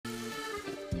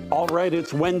All right,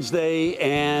 it's Wednesday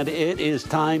and it is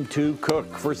time to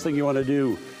cook. First thing you want to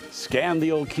do, scan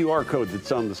the old QR code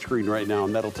that's on the screen right now,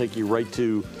 and that'll take you right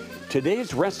to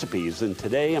today's recipes. And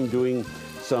today I'm doing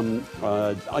some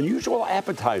unusual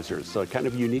appetizers, kind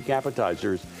of unique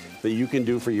appetizers that you can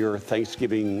do for your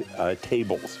Thanksgiving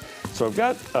tables. So I've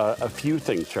got a few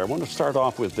things here. I want to start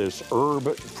off with this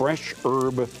fresh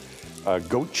herb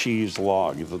goat cheese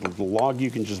log. The log you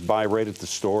can just buy right at the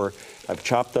store. I've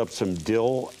chopped up some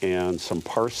dill and some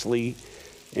parsley,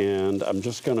 and I'm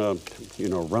just gonna,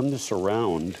 run this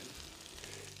around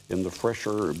in the fresh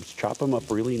herbs, chop them up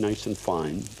really nice and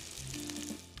fine,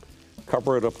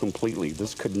 cover it up completely.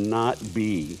 This could not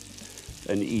be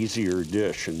an easier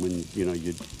dish, and when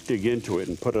you dig into it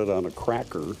and put it on a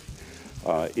cracker,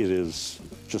 it is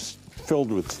just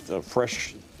filled with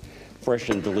fresh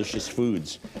and delicious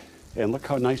foods. And look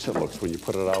how nice it looks when you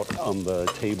put it out on the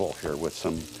table here with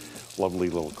some lovely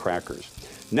little crackers.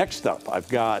 Next up, I've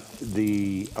got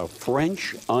the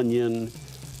French onion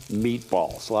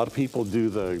meatballs. A lot of people do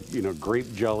the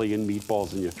grape jelly and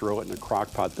meatballs and you throw it in a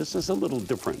crock pot. This is a little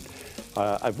different.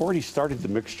 I've already started the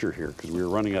mixture here because we were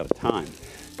running out of time.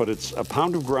 But it's a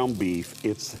pound of ground beef.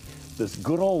 It's this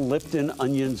good old Lipton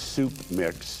onion soup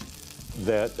mix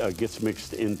that gets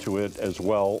mixed into it, as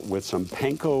well with some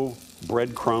panko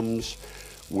breadcrumbs,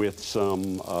 with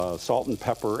some salt and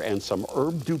pepper and some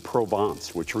herbe de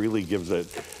Provence, which really gives it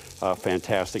a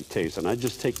fantastic taste. And I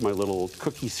just take my little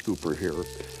cookie scooper here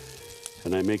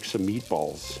and I make some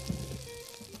meatballs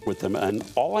with them. And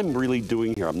all I'm really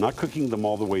doing here, I'm not cooking them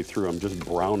all the way through, I'm just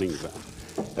browning them.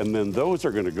 And then those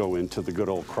are gonna go into the good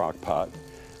old crock pot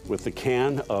with the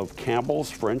can of Campbell's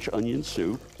French onion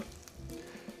soup,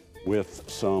 with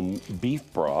some beef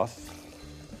broth,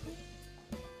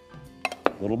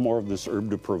 a little more of this herbe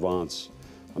de Provence.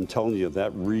 I'm telling you,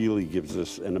 that really gives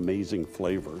this an amazing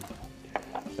flavor.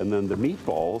 And then the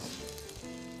meatballs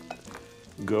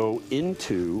go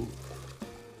into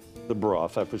the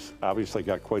broth. I've obviously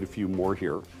got quite a few more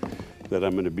here that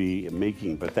I'm gonna be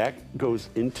making, but that goes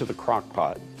into the crock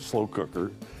pot, slow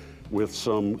cooker, with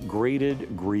some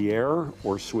grated Gruyere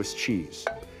or Swiss cheese.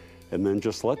 And then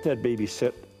just let that baby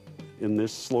sit in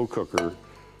this slow cooker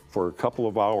for a couple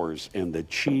of hours, and the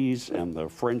cheese and the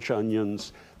French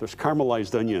onions, there's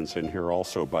caramelized onions in here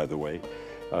also, by the way.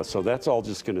 So that's all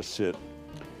just gonna sit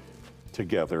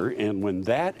together. And when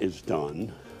that is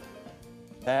done,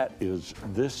 that is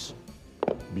this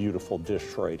beautiful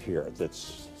dish right here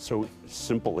that's so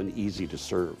simple and easy to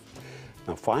serve.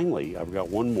 Now finally, I've got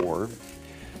one more,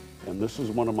 and this is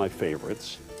one of my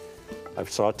favorites. I've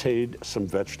sauteed some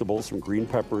vegetables, some green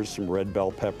peppers, some red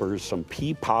bell peppers, some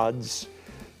pea pods,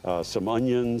 some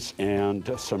onions,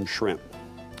 and some shrimp.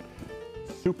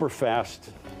 Super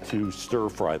fast to stir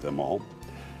fry them all.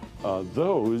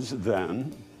 Those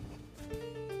then,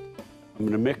 I'm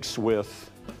gonna mix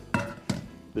with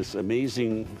this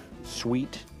amazing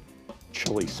sweet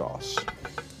chili sauce.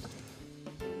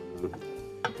 I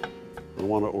don't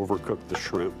wanna overcook the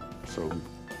shrimp, so I'm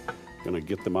gonna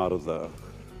get them out of the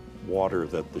water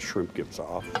that the shrimp gives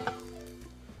off.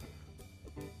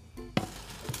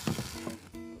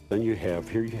 Then here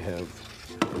you have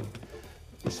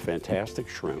this fantastic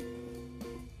shrimp.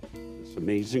 This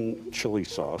amazing chili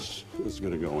sauce is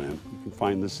gonna go in. You can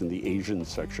find this in the Asian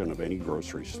section of any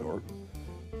grocery store.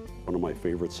 One of my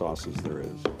favorite sauces there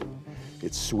is.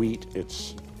 It's sweet,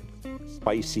 it's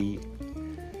spicy,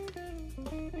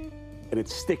 and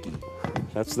it's sticky.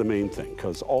 That's the main thing,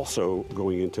 because also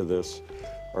going into this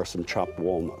are some chopped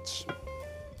walnuts.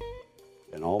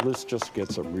 And all this just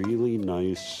gets a really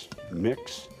nice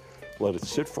mix. Let it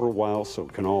sit for a while so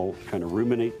it can all kind of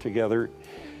ruminate together.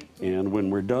 And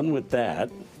when we're done with that,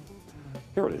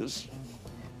 here it is.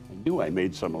 I knew I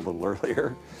made some a little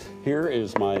earlier. Here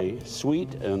is my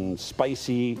sweet and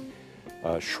spicy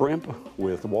shrimp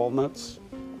with walnuts.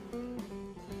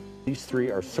 These three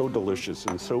are so delicious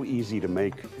and so easy to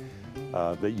make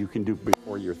that you can do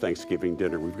before your Thanksgiving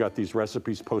dinner. We've got these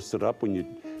recipes posted up when you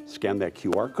scan that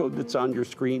QR code that's on your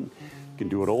screen. You can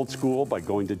do it old school by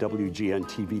going to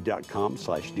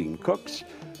wgntv.com/DeanCooks,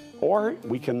 or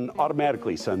we can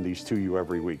automatically send these to you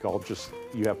every week.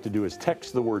 You have to do is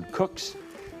text the word cooks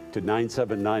to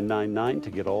 97999 to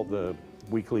get all the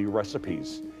weekly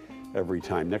recipes every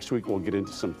time. Next week, we'll get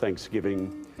into some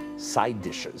Thanksgiving side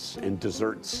dishes and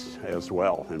desserts as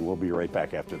well, and we'll be right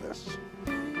back after this.